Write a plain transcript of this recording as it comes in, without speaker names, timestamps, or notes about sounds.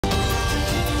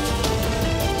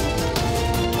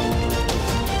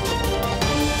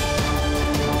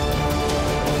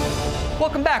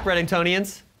Welcome back,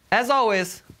 Redingtonians. As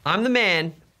always, I'm the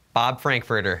man, Bob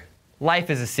Frankfurter. Life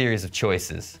is a series of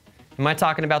choices. Am I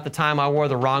talking about the time I wore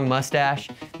the wrong mustache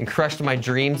and crushed my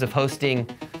dreams of hosting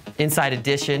Inside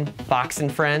Edition, Fox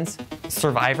and Friends,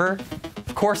 Survivor?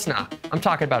 Of course not. I'm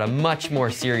talking about a much more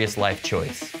serious life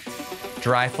choice.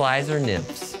 Dry flies or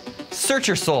nymphs? Search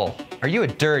your soul. Are you a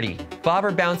dirty,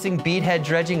 bobber-bouncing, beadhead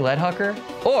dredging lead hooker?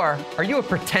 Or are you a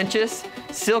pretentious,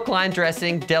 silk line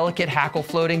dressing, delicate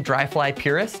hackle-floating dry fly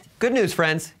purist? Good news,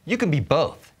 friends. You can be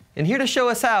both. And here to show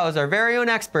us how is our very own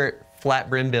expert, Flat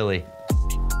Brim Billy.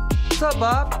 What's up,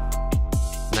 Bob?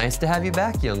 Nice to have you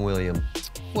back, young William.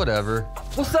 Whatever.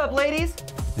 What's up, ladies?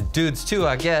 The dudes too,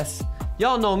 I guess.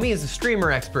 Y'all know me as a streamer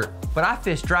expert, but I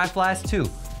fish dry flies too.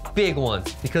 Big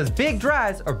ones, because big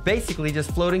dries are basically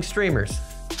just floating streamers.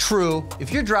 True,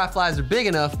 if your dry flies are big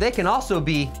enough, they can also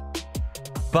be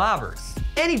bobbers.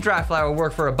 Any dry fly will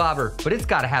work for a bobber, but it's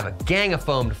gotta have a gang of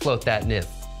foam to float that nymph.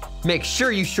 Make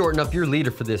sure you shorten up your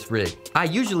leader for this rig. I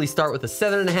usually start with a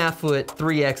 7.5 foot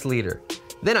 3X leader.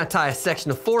 Then I tie a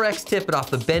section of 4X tippet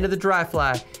off the bend of the dry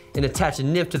fly and attach a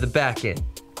nymph to the back end.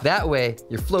 That way,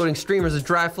 your floating streamer's a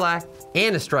dry fly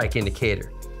and a strike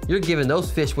indicator. You're giving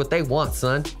those fish what they want,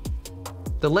 son.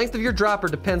 The length of your dropper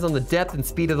depends on the depth and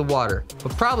speed of the water,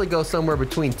 but probably go somewhere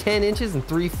between 10 inches and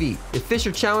 3 feet. If fish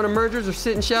are chowing emergers or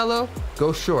sitting shallow,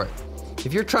 go short.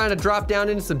 If you're trying to drop down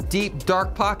into some deep,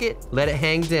 dark pocket, let it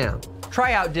hang down.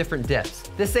 Try out different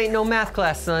depths. This ain't no math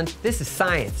class, son. This is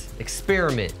science.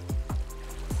 Experiment.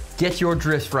 Get your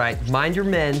drifts right, mind your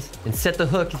mends, and set the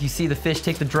hook if you see the fish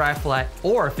take the dry fly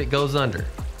or if it goes under.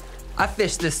 I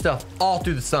fish this stuff all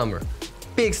through the summer.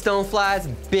 Big stone flies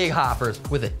and big hoppers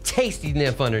with a tasty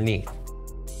nymph underneath.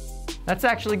 That's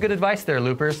actually good advice there,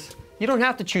 loopers. You don't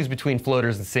have to choose between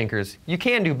floaters and sinkers. You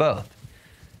can do both.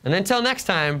 And until next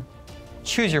time,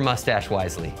 choose your mustache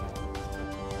wisely.